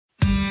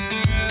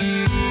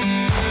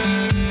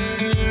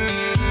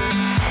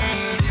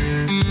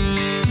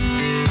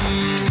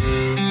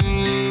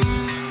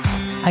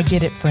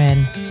get it,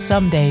 friend.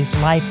 Some days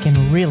life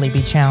can really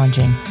be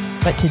challenging,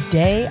 but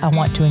today I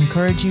want to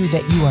encourage you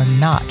that you are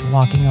not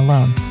walking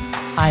alone.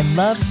 I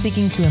love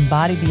seeking to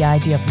embody the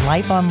idea of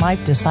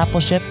life-on-life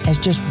discipleship as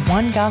just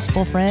one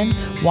gospel friend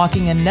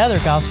walking another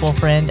gospel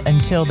friend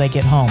until they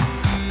get home.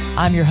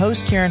 I'm your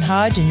host, Karen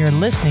Hodge, and you're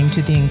listening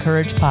to the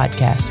Encourage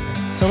Podcast.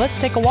 So let's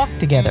take a walk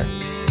together.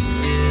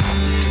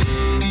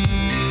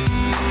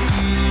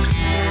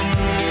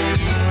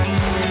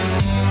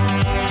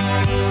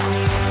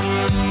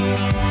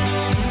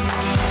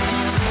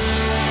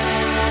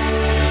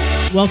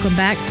 Welcome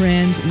back,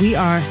 friends. We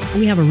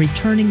have a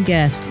returning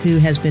guest who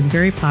has been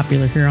very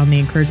popular here on the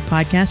Encourage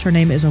Podcast. Her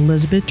name is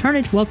Elizabeth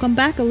Turnage. Welcome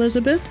back,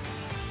 Elizabeth.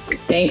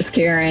 Thanks,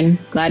 Karen.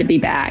 Glad to be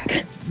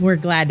back. We're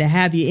glad to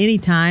have you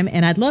anytime.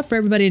 And I'd love for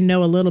everybody to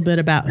know a little bit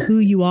about who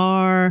you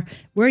are,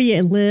 where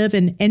you live,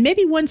 and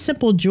maybe one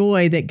simple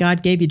joy that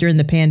God gave you during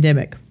the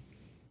pandemic.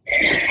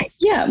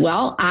 Yeah,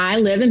 well, I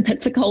live in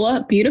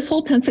Pensacola,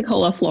 beautiful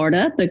Pensacola,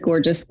 Florida, the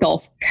gorgeous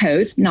Gulf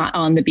Coast, not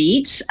on the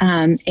beach.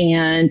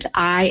 And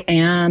I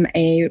am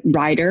a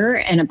writer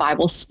and a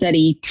Bible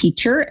study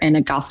teacher and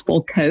a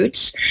gospel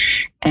coach,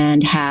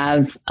 and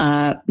have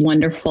a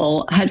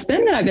wonderful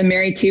husband that I've been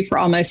married to for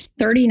almost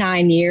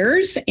 39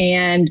 years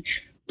and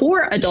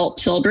 4 adult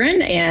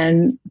children,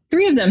 and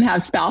 3 of them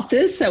have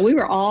spouses. So we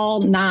were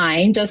all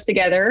 9 just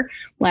together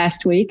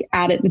last week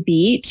out at the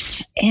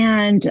beach.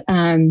 And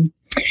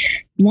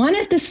one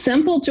of the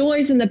simple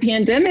joys in the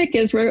pandemic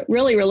is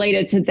really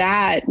related to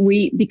that.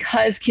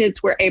 Because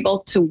kids were able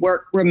to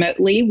work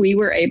remotely, we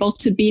were able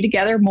to be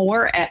together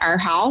more at our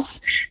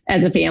house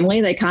as a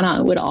family. They kind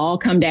of would all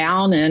come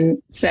down.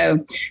 And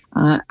so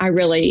I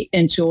really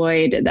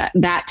enjoyed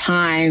that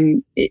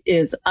time. It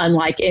is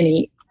unlike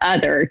any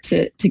other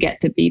to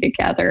get to be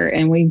together.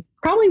 And we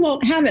probably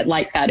won't have it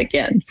like that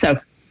again. So.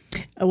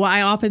 Well,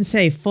 I often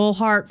say full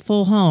heart,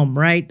 full home,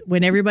 right?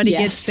 When everybody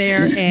gets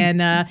there,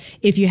 and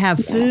if you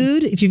have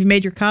food, if you've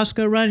made your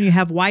Costco run and you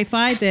have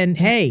Wi-Fi, then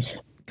hey,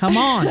 come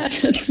on.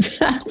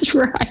 That's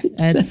right.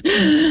 That's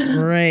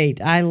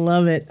great. I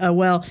love it.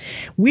 Well,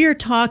 we are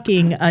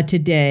talking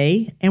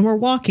today, and we're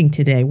walking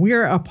today. We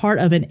are a part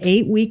of an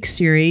 8-week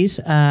series.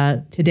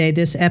 Today,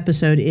 this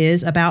episode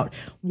is about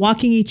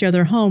walking each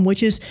other home,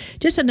 which is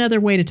just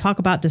another way to talk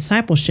about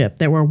discipleship,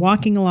 that we're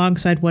walking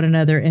alongside one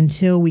another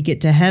until we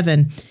get to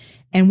heaven.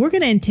 And we're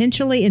going to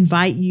intentionally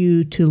invite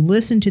you to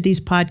listen to these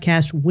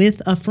podcasts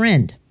with a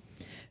friend.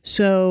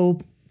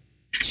 So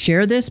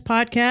share this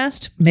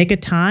podcast, make a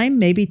time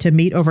maybe to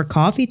meet over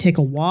coffee, take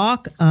a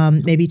walk,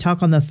 maybe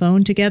talk on the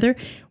phone together.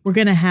 We're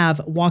going to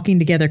have walking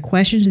together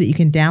questions that you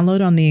can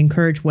download on the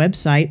Encourage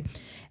website.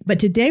 But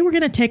today we're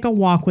going to take a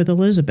walk with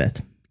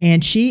Elizabeth.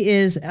 And she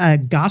is a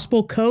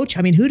gospel coach.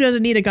 I mean, who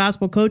doesn't need a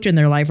gospel coach in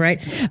their life,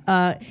 right?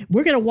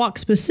 We're going to walk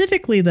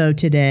specifically, though,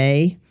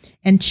 today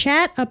and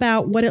chat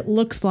about what it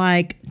looks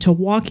like to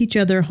walk each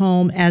other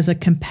home as a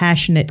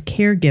compassionate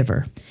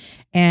caregiver.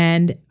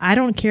 And I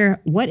don't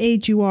care what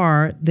age you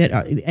are, that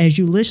as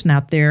you listen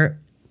out there,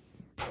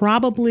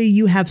 probably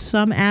you have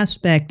some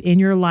aspect in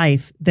your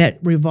life that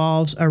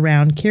revolves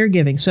around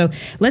caregiving. So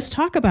let's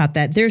talk about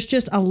that. There's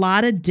just a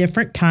lot of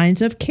different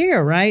kinds of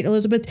care, right,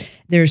 Elizabeth?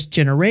 There's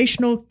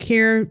generational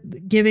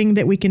caregiving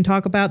that we can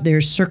talk about.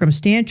 There's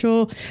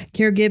circumstantial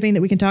caregiving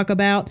that we can talk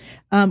about.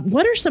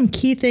 What are some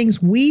key things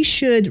we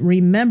should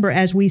remember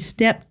as we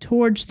step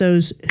towards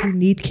those who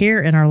need care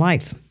in our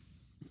life?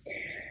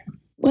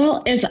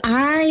 Well, as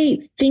I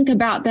think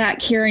about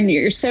that, Karen,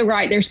 you're so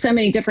right. There's so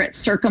many different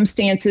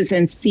circumstances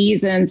and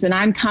seasons, and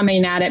I'm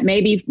coming at it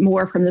maybe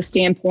more from the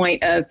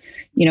standpoint of,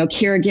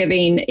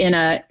 caregiving in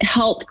a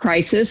health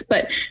crisis,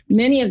 but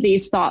many of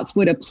these thoughts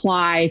would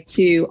apply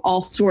to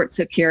all sorts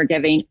of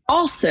caregiving.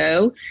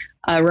 Also,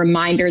 a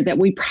reminder that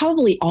we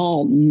probably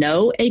all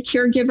know a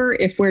caregiver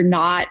if we're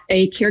not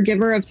a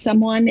caregiver of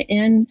someone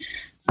in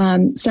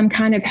some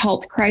kind of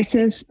health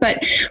crisis.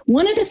 But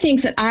one of the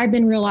things that I've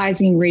been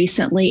realizing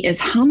recently is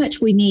how much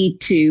we need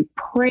to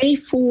pray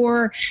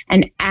for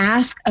and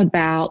ask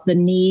about the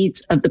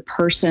needs of the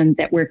person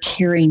that we're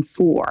caring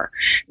for.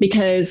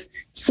 Because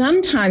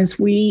sometimes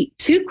we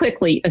too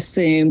quickly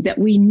assume that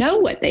we know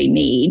what they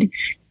need,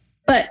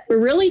 but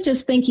we're really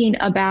just thinking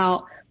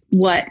about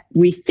what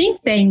we think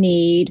they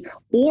need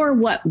or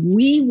what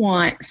we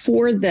want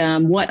for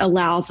them, what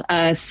allows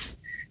us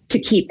to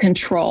keep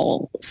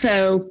control.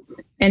 So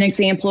an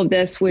example of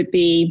this would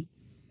be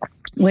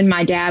when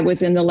my dad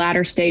was in the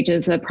latter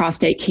stages of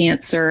prostate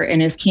cancer and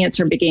his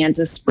cancer began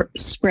to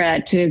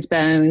spread to his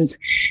bones.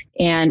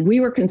 And we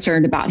were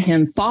concerned about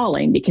him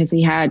falling because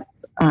he had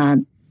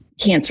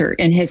cancer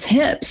in his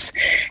hips.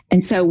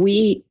 And so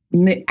we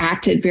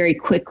acted very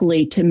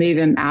quickly to move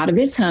him out of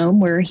his home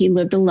where he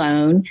lived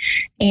alone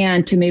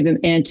and to move him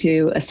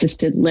into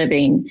assisted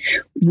living.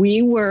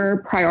 We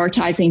were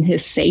prioritizing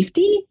his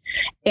safety.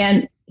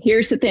 And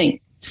here's the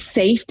thing.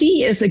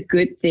 Safety is a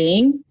good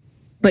thing,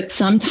 but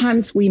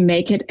sometimes we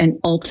make it an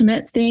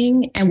ultimate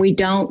thing and we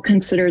don't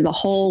consider the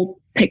whole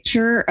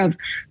picture of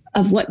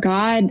what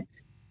God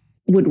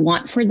would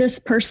want for this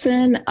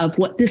person, of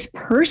what this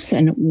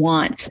person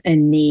wants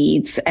and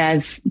needs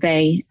as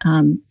they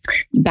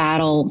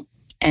battle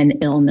an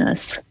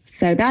illness.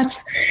 So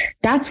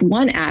that's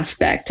one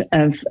aspect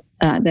of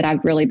that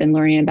I've really been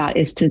learning about,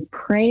 is to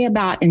pray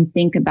about and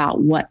think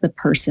about what the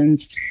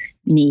person's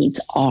needs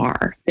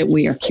are that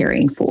we are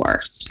caring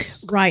for.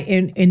 Right.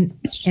 And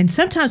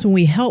sometimes when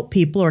we help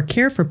people or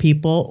care for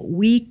people,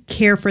 we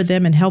care for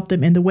them and help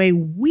them in the way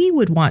we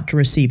would want to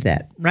receive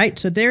that. Right.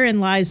 So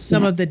therein lies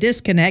some of the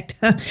disconnect.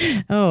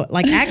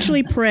 Like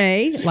actually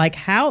pray, like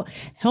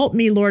help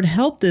me, Lord,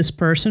 help this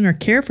person or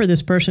care for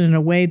this person in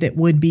a way that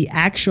would be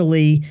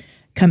actually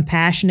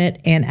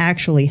compassionate and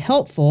actually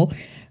helpful.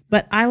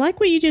 But I like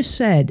what you just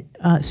said.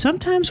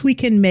 Sometimes we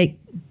can make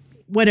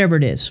whatever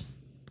it is,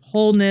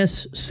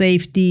 wholeness,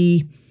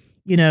 safety,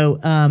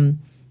 what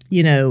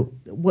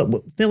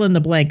fill in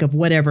the blank of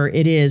whatever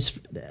it is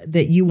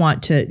that you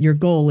want to, your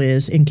goal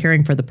is in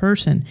caring for the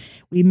person.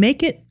 We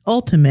make it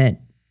ultimate,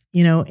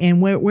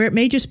 and where it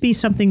may just be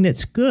something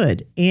that's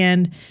good.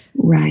 And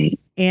right.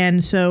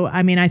 And so,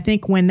 I mean, I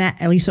think when that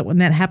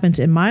happens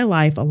in my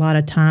life, a lot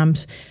of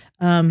times,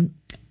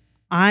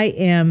 I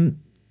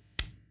am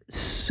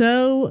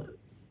so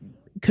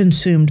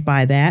consumed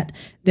by that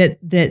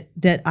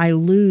I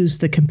lose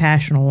the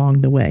compassion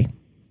along the way.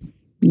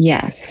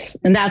 Yes.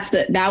 And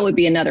that would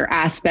be another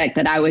aspect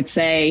that I would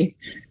say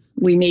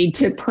we need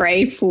to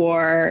pray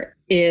for,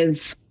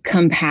 is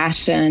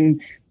compassion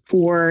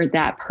for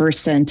that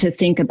person, to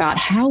think about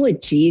how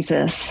would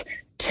Jesus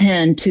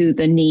tend to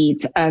the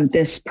needs of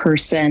this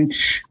person.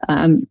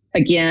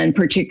 Again,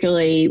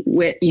 particularly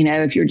with,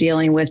 if you're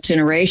dealing with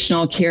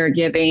generational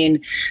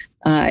caregiving,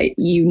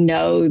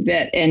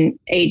 that an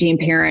aging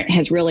parent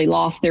has really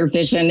lost their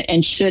vision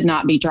and should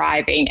not be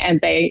driving,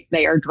 and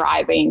they are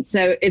driving.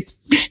 So it's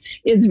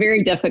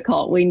very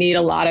difficult. We need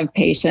a lot of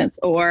patience,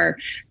 or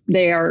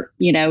they are,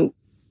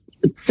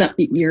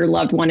 your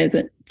loved one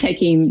isn't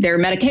taking their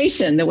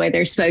medication the way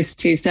they're supposed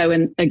to. So,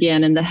 in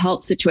the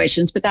health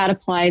situations, but that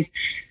applies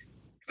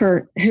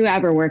for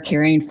whoever we're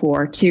caring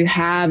for, to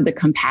have the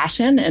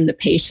compassion and the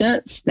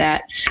patience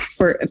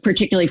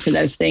particularly for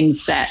those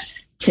things that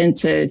tend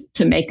to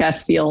make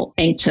us feel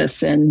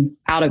anxious and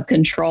out of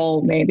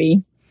control,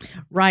 maybe.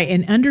 Right.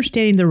 And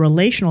understanding the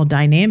relational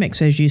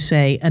dynamics, as you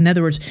say. In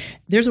other words,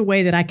 there's a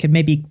way that I could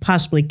maybe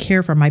possibly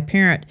care for my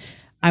parent.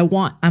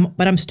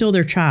 But I'm still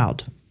their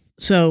child.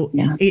 So,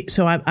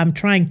 I'm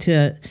trying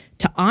to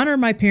honor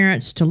my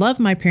parents, to love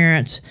my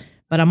parents,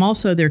 but I'm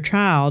also their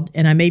child,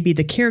 and I may be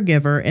the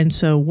caregiver. And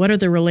so what are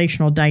the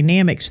relational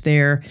dynamics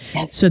there?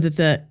 Yes. So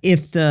that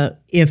if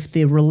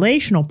the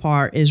relational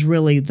part is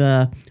really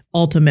the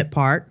ultimate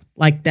part,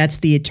 like that's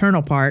the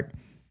eternal part,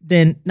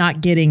 then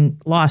not getting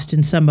lost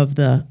in some of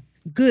the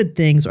good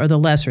things or the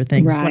lesser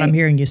things is what I'm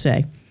hearing you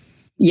say.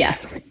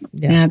 Yes,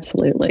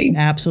 absolutely.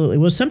 Absolutely.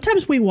 Well,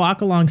 sometimes we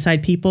walk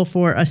alongside people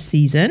for a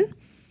season,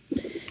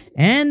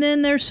 and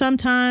then there's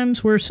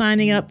sometimes we're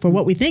signing up for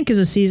what we think is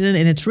a season,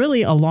 and it's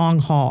really a long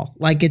haul.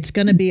 Like it's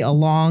going to be a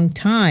long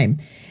time.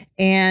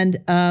 And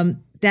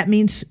that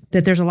means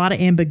that there's a lot of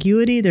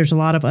ambiguity. There's a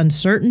lot of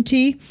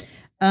uncertainty.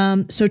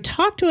 So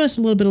talk to us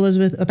a little bit,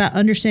 Elizabeth, about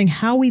understanding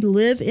how we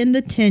live in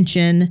the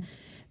tension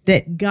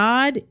that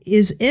God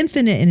is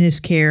infinite in his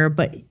care,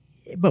 but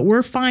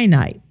we're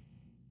finite.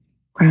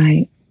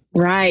 Right.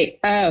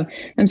 Oh,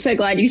 I'm so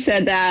glad you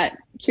said that,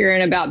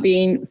 Karen, about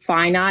being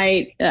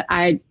finite.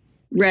 I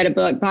read a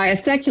book by a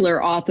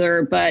secular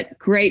author, but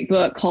great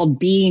book called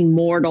Being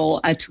Mortal,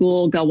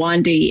 Atul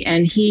Gawande.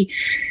 And he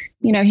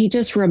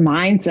just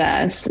reminds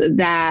us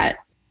that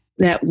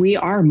we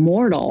are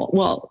mortal.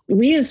 Well,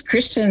 we as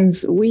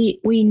Christians, we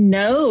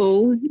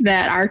know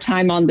that our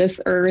time on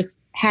this earth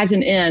has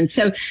an end.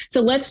 So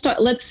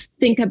let's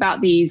think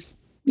about these,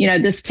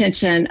 this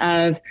tension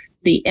of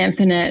the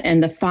infinite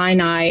and the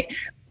finite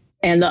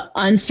and the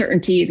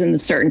uncertainties and the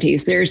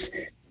certainties.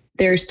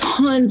 There's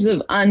tons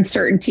of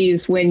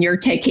uncertainties when you're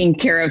taking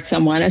care of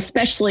someone,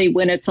 especially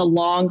when it's a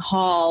long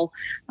haul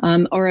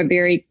or a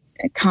very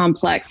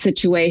complex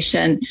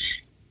situation.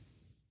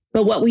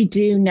 But what we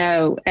do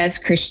know as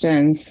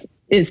Christians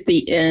is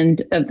the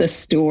end of the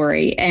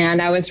story.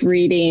 And I was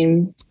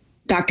reading,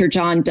 Dr.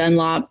 John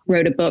Dunlop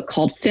wrote a book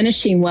called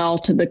Finishing Well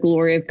to the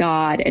Glory of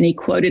God, and he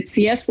quoted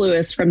C.S.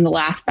 Lewis from The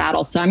Last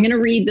Battle. So I'm going to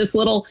read this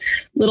little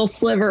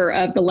sliver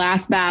of The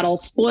Last Battle.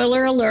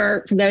 Spoiler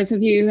alert, for those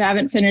of you who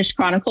haven't finished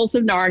Chronicles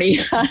of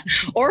Narnia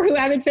or who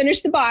haven't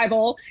finished the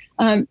Bible,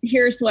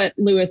 here's what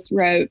Lewis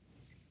wrote.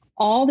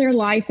 All their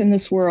life in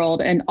this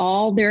world and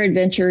all their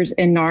adventures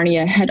in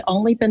Narnia had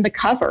only been the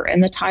cover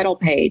and the title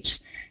page.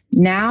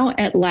 Now,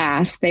 at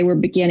last, they were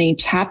beginning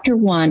chapter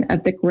 1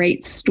 of the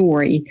great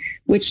story,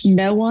 which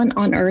no one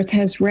on earth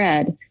has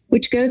read,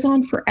 which goes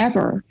on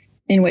forever,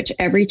 in which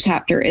every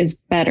chapter is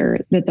better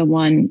than the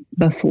one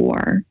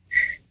before.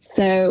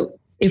 So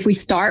if we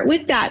start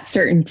with that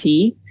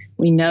certainty,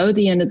 we know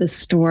the end of the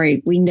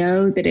story. We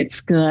know that it's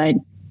good.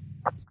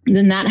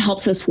 then that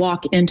helps us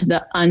walk into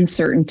the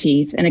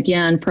uncertainties. And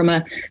again, from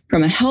a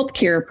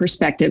healthcare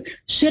perspective,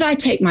 should I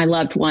take my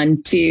loved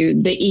one to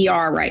the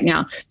ER right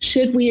now?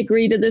 Should we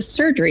agree to this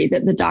surgery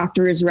that the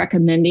doctor is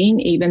recommending,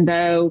 even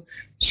though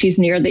she's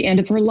near the end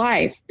of her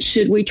life?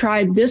 Should we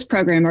try this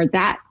program or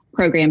that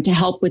program to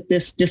help with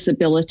this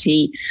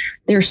disability?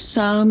 There's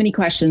so many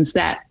questions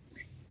that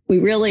we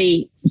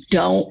really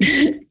don't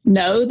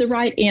know the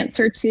right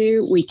answer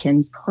to. We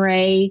can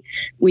pray.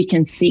 We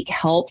can seek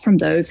help from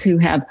those who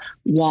have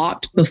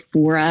walked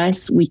before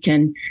us. We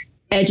can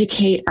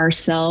educate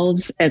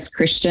ourselves as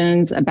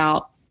Christians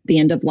about the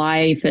end of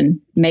life and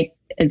make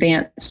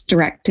advanced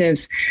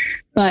directives.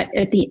 But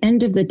at the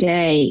end of the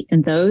day,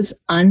 in those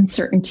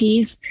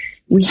uncertainties,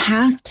 we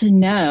have to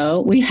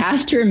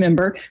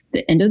remember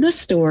the end of the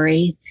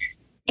story,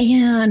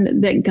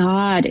 and that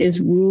God is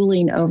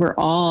ruling over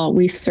all.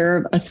 We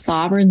serve a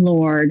sovereign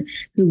Lord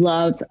who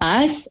loves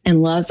us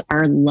and loves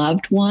our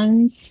loved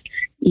ones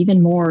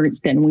even more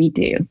than we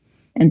do.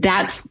 And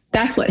that's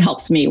what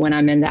helps me when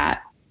I'm in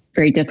that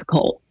very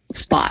difficult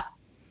spot.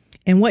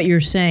 And what you're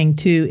saying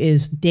too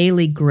is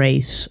daily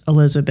grace,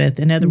 Elizabeth.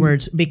 In other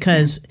words,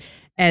 because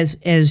as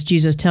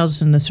Jesus tells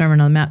us in the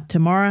Sermon on the Mount,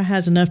 tomorrow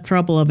has enough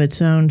trouble of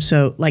its own.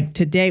 So like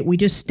today, we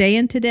just stay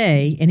in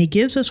today, and he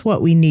gives us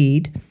what we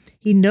need.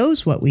 He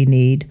knows what we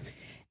need,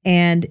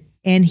 and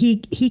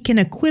he can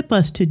equip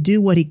us to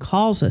do what he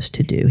calls us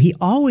to do. He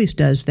always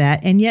does that.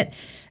 And yet,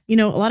 a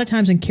lot of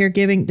times in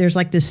caregiving, there's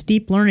like this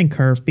steep learning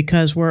curve,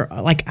 because we're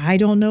like, I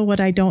don't know what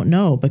I don't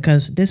know,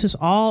 because this is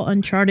all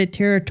uncharted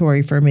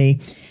territory for me.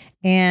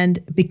 And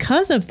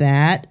because of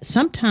that,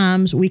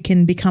 sometimes we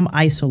can become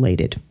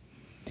isolated.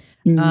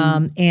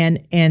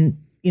 And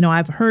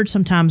I've heard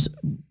sometimes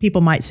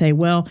people might say,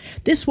 well,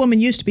 this woman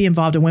used to be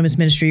involved in women's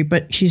ministry,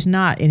 but she's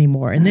not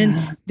anymore. And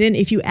then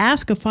if you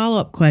ask a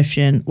follow-up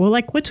question, well,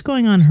 like, what's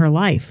going on in her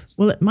life?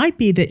 Well, it might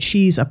be that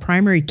she's a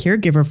primary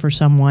caregiver for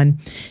someone,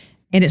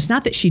 and it's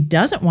not that she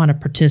doesn't want to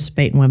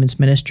participate in women's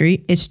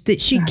ministry. It's that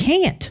she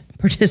can't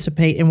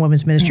participate in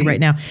women's ministry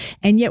right now.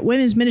 And yet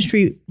women's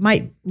ministry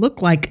might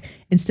look like,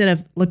 instead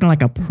of looking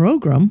like a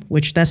program,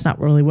 which that's not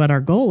really what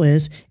our goal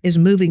is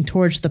moving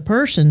towards the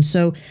person.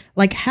 So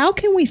like, how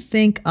can we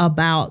think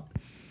about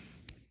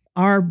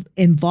our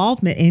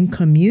involvement in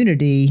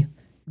community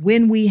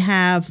when we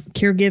have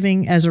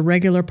caregiving as a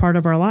regular part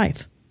of our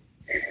life?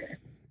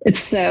 It's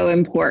so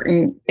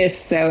important. It's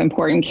so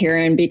important,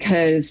 Karen,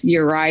 because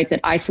you're right that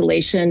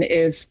isolation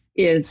is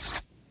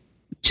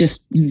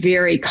just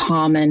very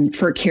common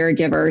for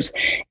caregivers.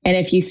 And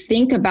if you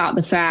think about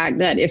the fact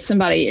that if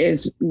somebody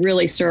is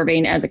really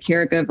serving as a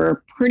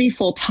caregiver pretty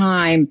full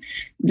time,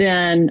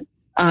 then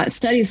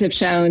studies have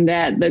shown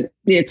that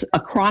it's a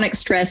chronic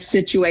stress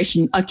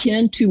situation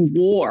akin to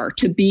war,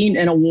 to being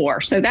in a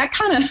war. So that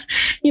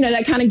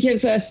kind of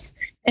gives us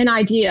an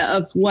idea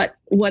of what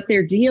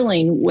they're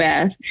dealing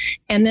with.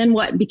 And then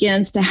what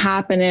begins to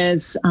happen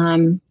is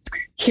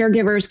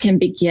caregivers can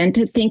begin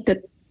to think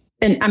that,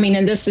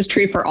 and this is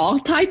true for all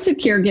types of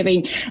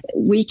caregiving,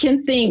 we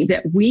can think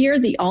that we are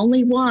the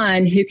only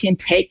one who can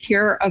take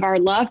care of our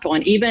loved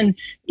one. Even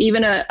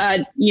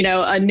a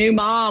new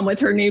mom with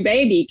her new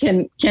baby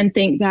can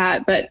think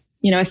that, but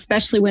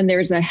especially when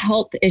there's a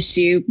health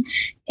issue.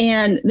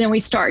 And then we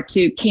start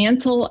to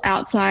cancel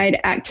outside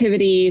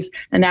activities,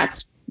 and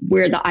that's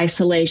where the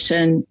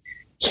isolation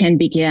can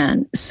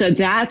begin. So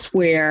that's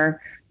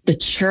where the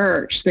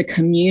church, the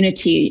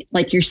community,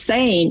 like you're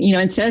saying,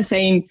 instead of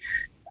saying,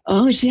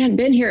 oh, she hadn't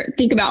been here,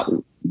 think about,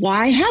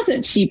 why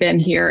hasn't she been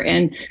here?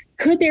 And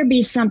could there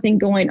be something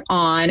going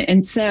on?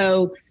 And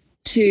so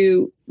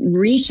to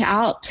reach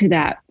out to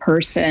that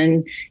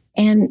person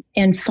and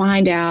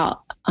find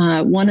out,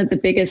 one of the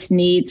biggest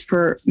needs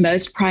for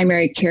most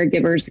primary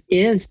caregivers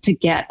is to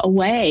get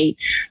away.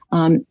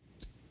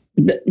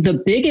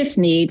 The biggest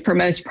need for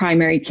most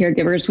primary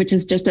caregivers, which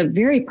is just a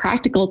very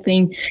practical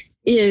thing,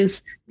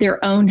 is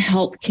their own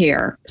health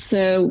care.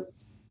 So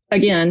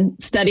again,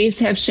 studies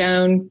have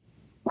shown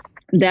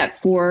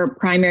that for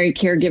primary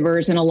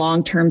caregivers in a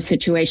long-term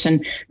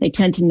situation, they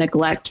tend to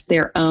neglect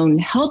their own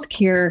health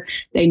care.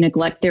 They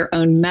neglect their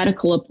own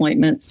medical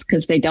appointments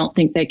because they don't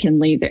think they can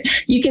leave it.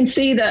 You can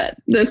see the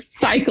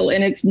cycle,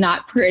 and it's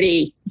not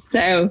pretty.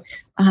 So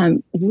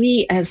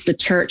we as the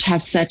church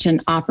have such an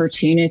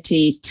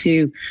opportunity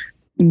to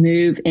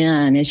move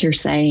in, as you're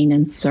saying,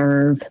 and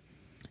serve.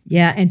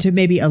 Yeah, and to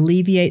maybe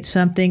alleviate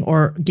something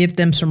or give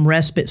them some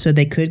respite so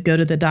they could go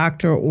to the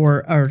doctor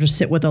or just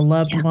sit with a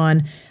loved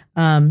one.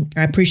 I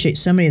appreciate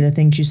so many of the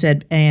things you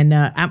said. And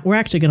we're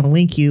actually going to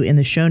link you in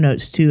the show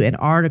notes to an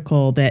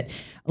article that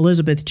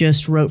Elizabeth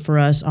just wrote for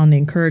us on the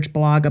Encourage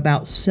blog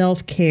about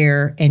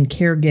self-care and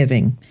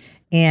caregiving.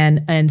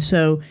 And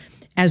so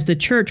as the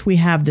church, we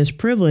have this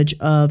privilege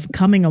of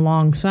coming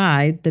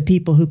alongside the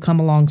people who come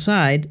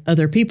alongside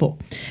other people.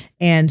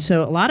 And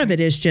so a lot of it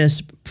is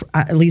just,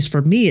 at least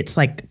for me, it's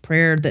like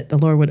prayer that the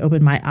Lord would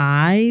open my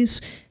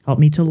eyes, help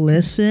me to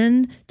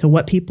listen to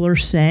what people are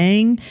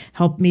saying,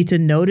 help me to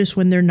notice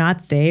when they're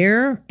not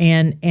there,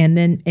 and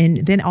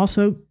then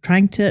also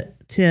trying to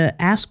to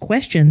ask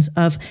questions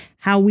of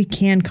how we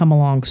can come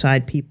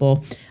alongside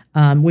people,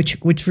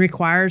 which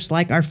requires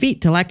like our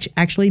feet to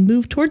actually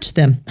move towards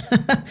them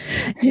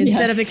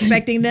instead of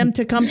expecting them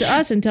to come to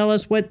us and tell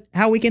us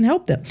how we can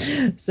help them.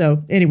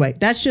 So anyway,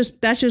 that's just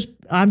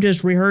I'm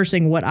just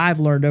rehearsing what I've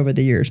learned over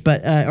the years,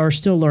 but or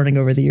still learning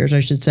over the years, I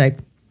should say.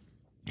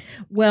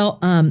 Well,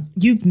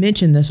 you've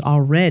mentioned this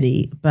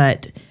already,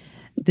 but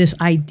this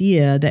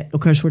idea that, of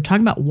course, we're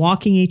talking about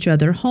walking each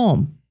other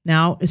home.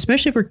 Now,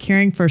 especially if we're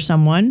caring for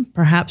someone,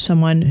 perhaps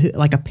someone who,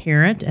 like a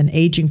parent, an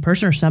aging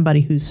person, or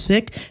somebody who's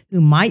sick, who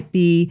might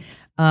be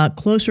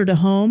closer to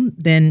home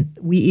than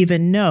we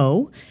even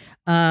know.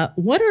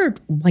 What are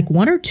like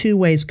one or two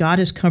ways God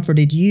has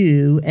comforted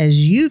you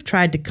as you've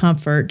tried to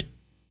comfort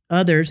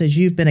others, as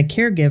you've been a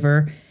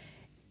caregiver,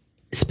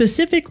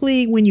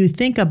 specifically when you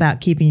think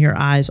about keeping your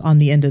eyes on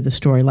the end of the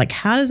story? Like,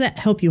 how does that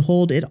help you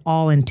hold it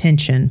all in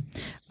tension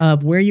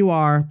of where you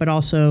are, but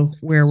also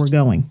where we're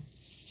going?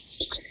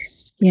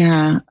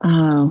 Yeah.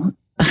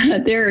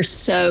 There are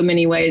so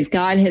many ways.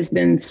 God has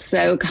been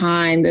so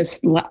kind. This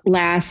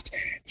last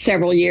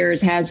several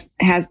years has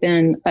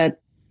been a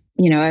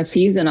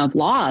season of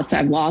loss.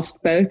 I've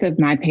lost both of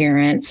my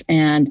parents,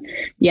 and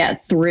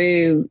yet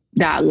through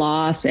that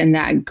loss and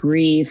that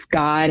grief,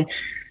 God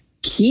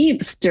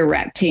keeps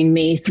directing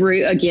me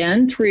through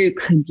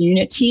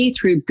community,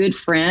 through good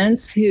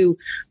friends who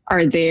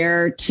are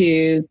there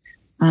to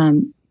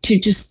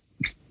just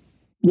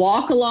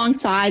walk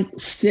alongside,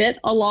 sit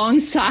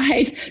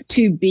alongside,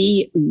 to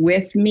be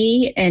with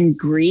me in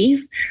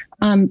grief.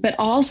 But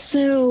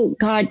also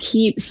God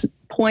keeps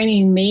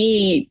pointing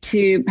me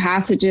to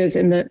passages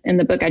in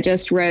the book I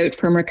just wrote,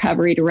 From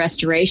Recovery to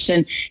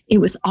Restoration. It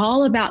was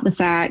all about the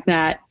fact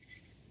that,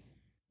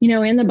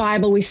 in the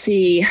Bible, we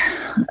see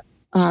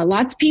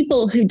lots of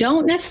people who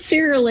don't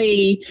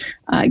necessarily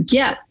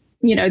get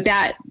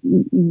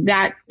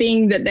that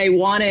thing that they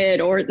wanted,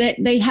 or that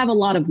they have a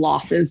lot of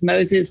losses.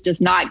 Moses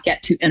does not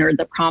get to enter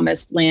the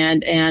promised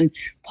land, and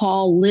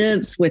Paul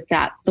lives with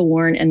that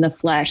thorn in the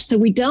flesh. So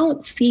we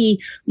don't see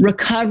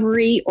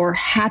recovery or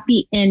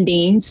happy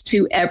endings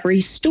to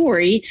every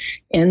story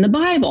in the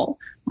Bible.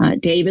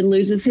 David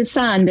loses his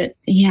son that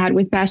he had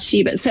with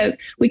Bathsheba. So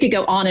we could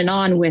go on and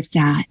on with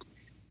that.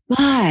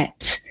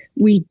 But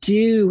we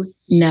do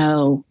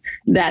know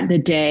that the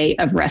day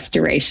of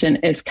restoration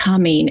is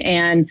coming,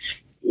 and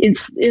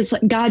it's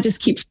like God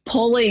just keeps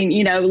pulling,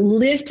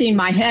 lifting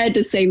my head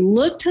to say,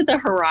 look to the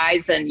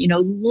horizon,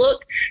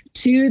 look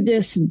to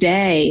this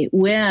day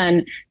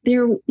when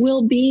there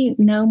will be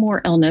no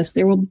more illness.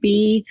 There will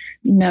be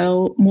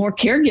no more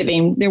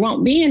caregiving. There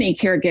won't be any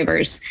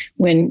caregivers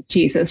when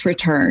Jesus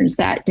returns.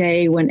 That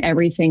day when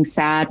everything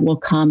sad will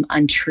come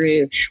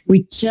untrue.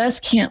 We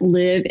just can't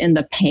live in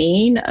the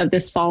pain of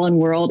this fallen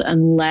world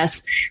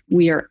unless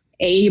we are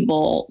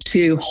able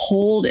to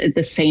hold at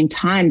the same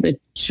time the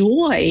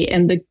joy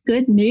and the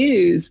good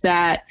news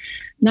that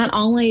not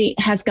only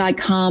has God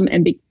come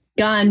and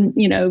begun,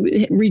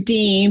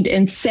 redeemed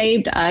and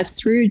saved us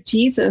through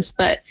Jesus,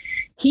 but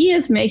he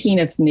is making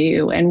us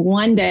new. And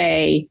one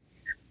day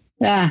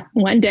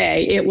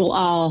it will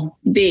all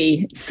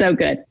be so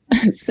good.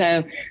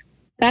 So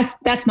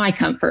that's my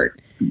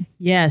comfort.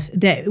 Yes,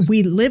 that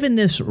we live in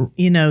this,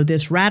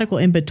 this radical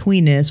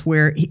in-betweenness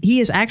where he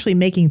is actually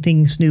making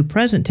things new,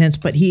 present tense,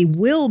 but he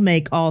will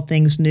make all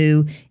things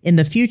new in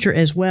the future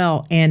as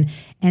well. And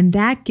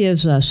that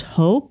gives us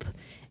hope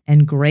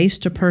and grace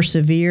to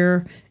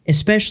persevere,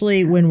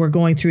 especially when we're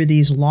going through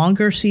these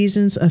longer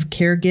seasons of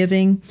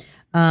caregiving.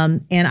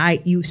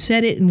 And you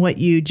said it in what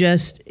you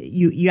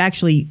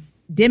actually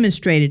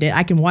demonstrated it.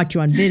 I can watch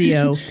you on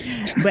video,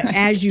 but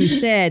as you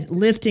said,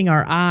 lifting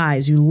our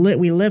eyes, we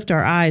lift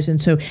our eyes.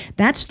 And so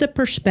that's the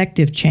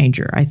perspective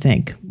changer, I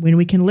think. When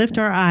we can lift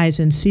our eyes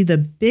and see the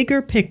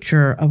bigger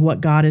picture of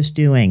what God is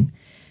doing,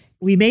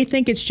 we may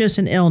think it's just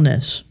an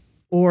illness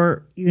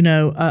or,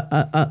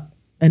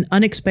 an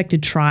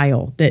unexpected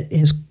trial that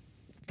has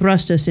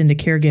thrust us into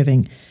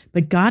caregiving,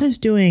 but God is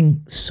doing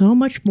so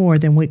much more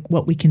than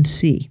what we can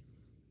see.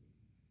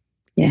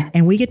 Yeah.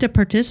 And we get to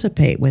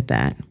participate with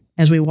that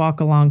as we walk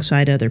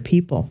alongside other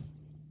people.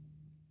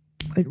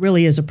 It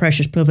really is a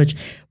precious privilege.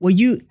 Well,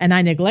 we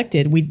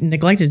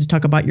neglected to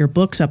talk about your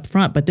books up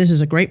front, but this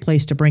is a great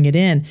place to bring it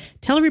in.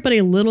 Tell everybody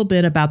a little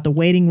bit about the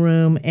waiting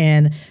room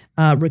and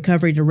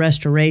recovery to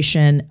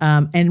restoration,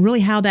 and really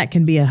how that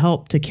can be a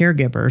help to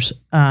caregivers.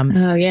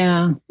 Oh,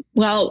 yeah.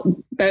 Well,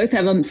 both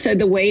of them. So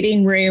the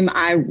waiting room,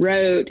 I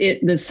wrote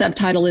it. The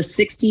subtitle is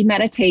 60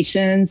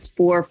 Meditations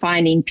for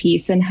Finding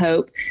Peace and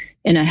Hope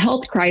in a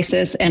Health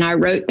Crisis. And I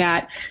wrote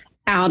that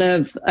out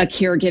of a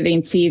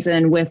caregiving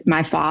season with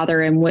my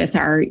father and with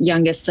our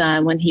youngest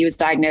son when he was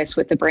diagnosed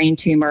with a brain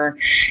tumor,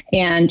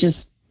 and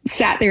just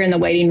sat there in the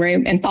waiting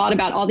room and thought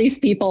about all these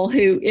people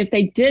who, if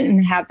they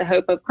didn't have the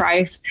hope of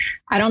Christ,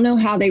 I don't know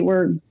how they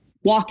were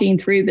walking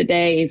through the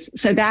days.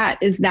 So that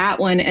is that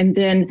one. And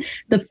then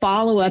the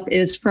follow-up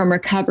is From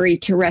Recovery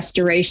to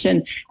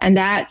Restoration. And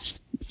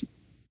that's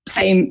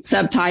same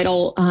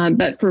subtitle,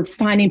 but for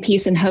finding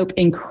peace and hope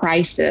in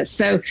crisis.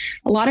 So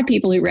a lot of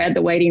people who read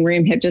The Waiting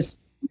Room have just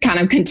kind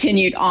of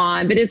continued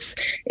on, but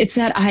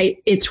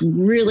it's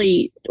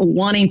really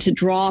wanting to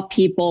draw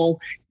people,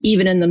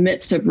 even in the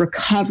midst of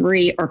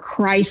recovery or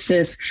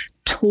crisis,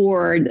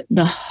 toward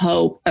the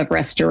hope of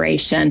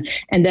restoration.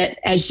 And that,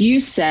 as you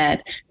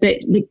said,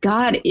 that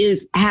God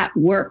is at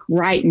work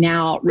right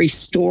now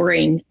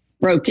restoring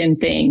broken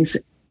things.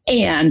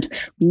 And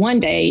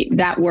one day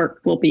that work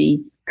will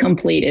be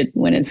completed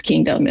when his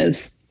kingdom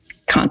is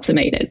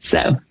consummated.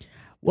 So,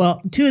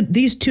 well,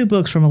 these two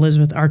books from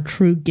Elizabeth are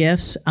true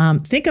gifts.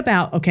 Think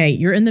about, okay,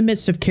 you're in the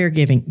midst of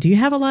caregiving. Do you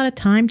have a lot of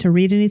time to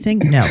read anything?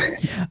 No.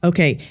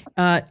 Okay.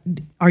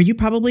 Are you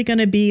probably going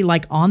to be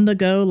like on the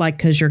go, like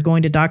because you're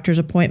going to doctor's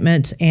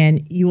appointments,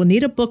 and you will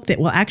need a book that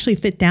will actually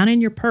fit down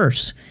in your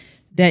purse,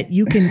 that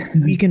you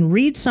can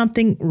read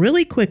something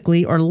really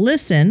quickly or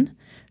listen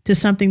to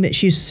something that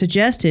she's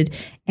suggested.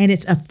 And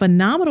it's a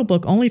phenomenal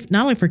book,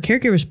 not only for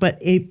caregivers, but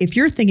if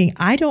you're thinking,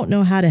 I don't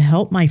know how to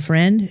help my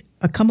friend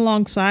come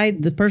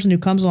alongside, the person who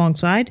comes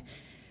alongside,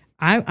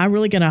 I'm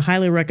really going to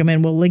highly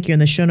recommend, we'll link you in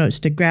the show notes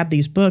to grab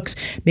these books.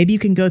 Maybe you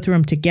can go through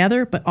them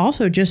together, but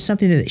also just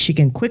something that she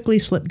can quickly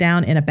slip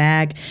down in a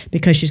bag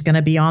because she's going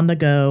to be on the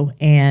go.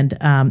 And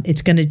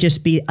it's going to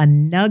just be a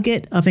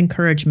nugget of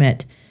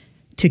encouragement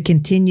to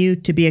continue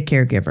to be a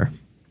caregiver.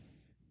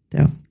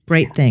 So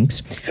great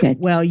things. Good.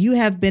 Well, you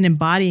have been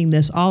embodying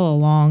this all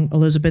along,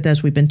 Elizabeth,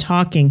 as we've been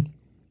talking,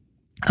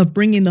 of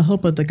bringing the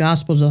hope of the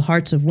gospel to the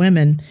hearts of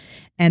women.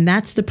 And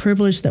that's the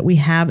privilege that we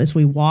have as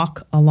we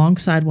walk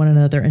alongside one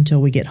another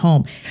until we get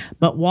home.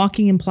 But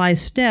walking implies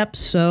steps.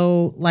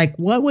 So, like,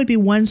 what would be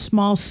one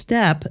small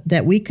step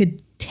that we could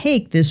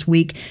take this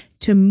week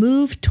to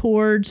move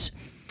towards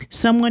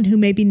someone who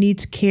maybe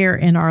needs care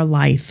in our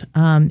life?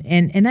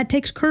 And that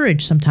takes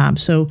courage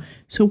sometimes. So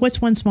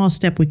what's one small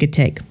step we could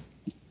take?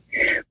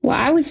 Well,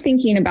 I was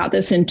thinking about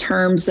this in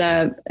terms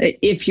of,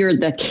 if you're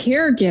the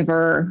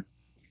caregiver,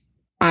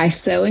 I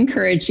so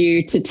encourage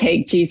you to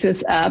take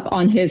Jesus up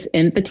on his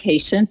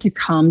invitation to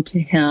come to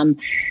him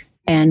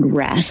and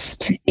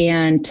rest,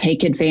 and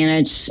take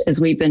advantage, as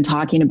we've been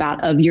talking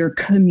about, of your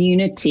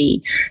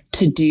community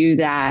to do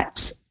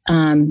that.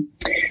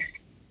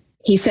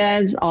 He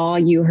says, all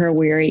you who are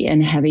weary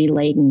and heavy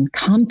laden,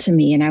 come to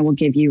me and I will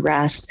give you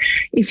rest.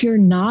 If you're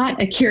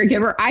not a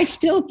caregiver, I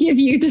still give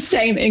you the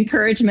same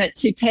encouragement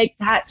to take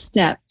that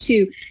step,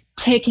 to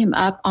take him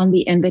up on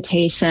the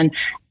invitation.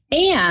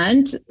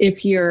 And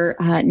if you're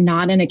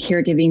not in a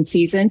caregiving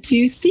season,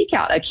 to seek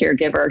out a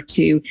caregiver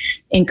to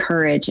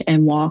encourage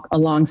and walk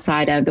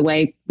alongside of, the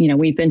way,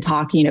 we've been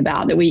talking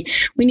about, that we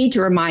need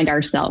to remind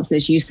ourselves,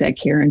 as you said,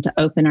 Karen, to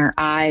open our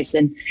eyes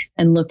and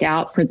look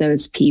out for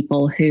those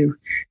people who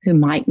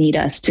might need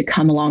us to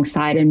come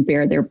alongside and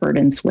bear their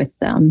burdens with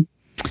them.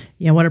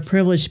 Yeah, what a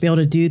privilege to be able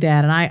to do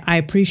that. And I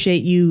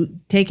appreciate you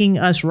taking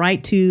us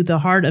right to the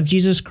heart of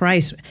Jesus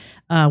Christ,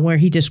 where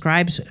he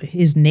describes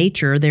his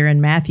nature there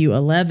in Matthew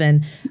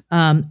 11.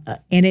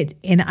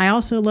 And I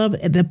also love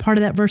the part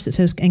of that verse that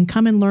says, and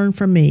come and learn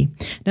from me.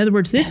 In other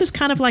words, this is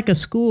kind of like a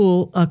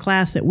school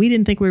class that we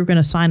didn't think we were going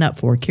to sign up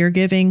for,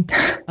 caregiving,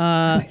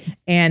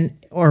 and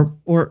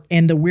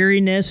the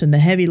weariness and the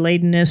heavy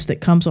ladenness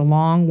that comes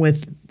along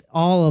with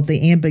all of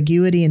the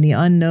ambiguity and the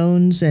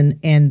unknowns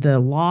and the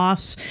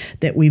loss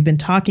that we've been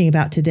talking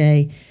about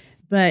today.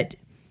 But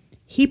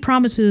he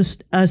promises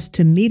us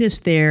to meet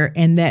us there,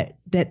 and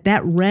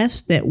that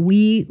rest that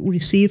we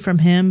receive from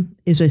him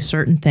is a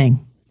certain thing.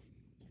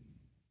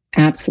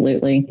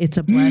 Absolutely. It's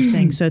a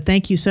blessing. So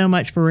thank you so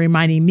much for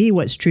reminding me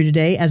what's true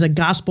today. As a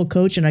gospel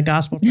coach and a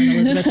gospel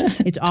friend, Elizabeth,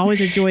 it's always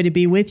a joy to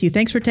be with you.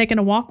 Thanks for taking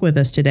a walk with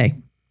us today.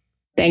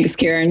 Thanks,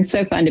 Karen.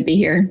 So fun to be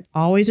here.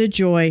 Always a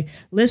joy.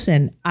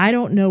 Listen, I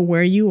don't know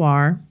where you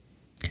are,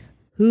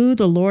 who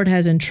the Lord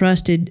has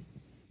entrusted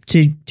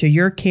to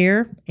your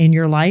care in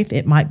your life.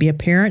 It might be a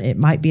parent. It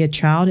might be a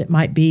child. It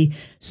might be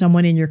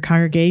someone in your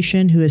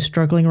congregation who is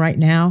struggling right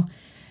now.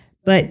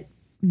 But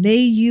may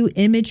you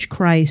image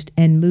Christ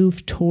and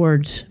move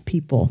towards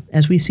people.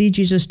 As we see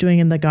Jesus doing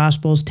in the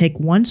Gospels, take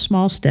one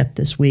small step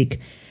this week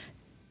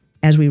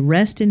as we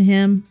rest in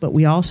him, but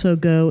we also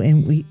go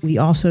and we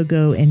also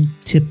go and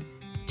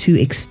to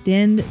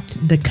extend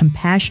the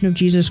compassion of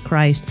Jesus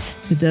Christ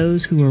to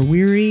those who are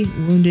weary,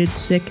 wounded,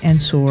 sick,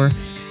 and sore.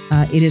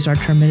 It is our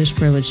tremendous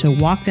privilege. So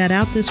walk that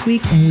out this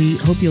week, and we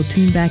hope you'll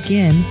tune back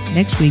in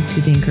next week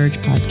to the Encourage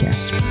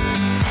podcast.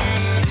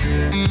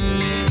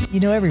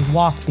 Every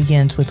walk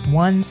begins with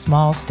one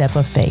small step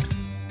of faith.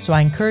 So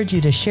I encourage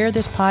you to share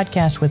this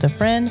podcast with a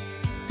friend,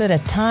 set a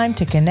time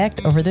to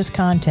connect over this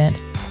content,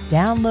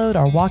 download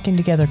our Walking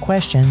Together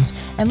questions,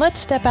 and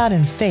let's step out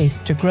in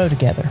faith to grow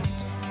together.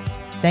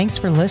 Thanks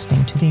for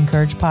listening to the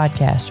Encourage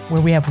podcast,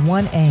 where we have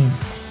one aim: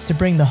 to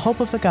bring the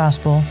hope of the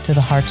gospel to the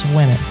hearts of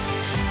women.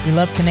 We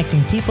love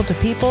connecting people to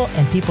people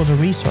and people to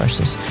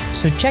resources.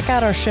 So check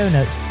out our show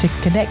notes to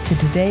connect to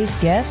today's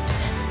guest,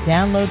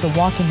 download the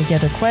Walking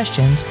Together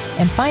questions,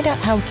 and find out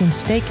how we can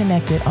stay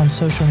connected on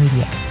social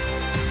media.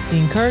 The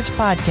Encourage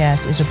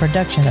podcast is a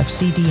production of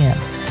CDM,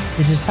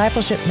 the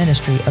discipleship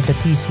ministry of the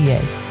PCA.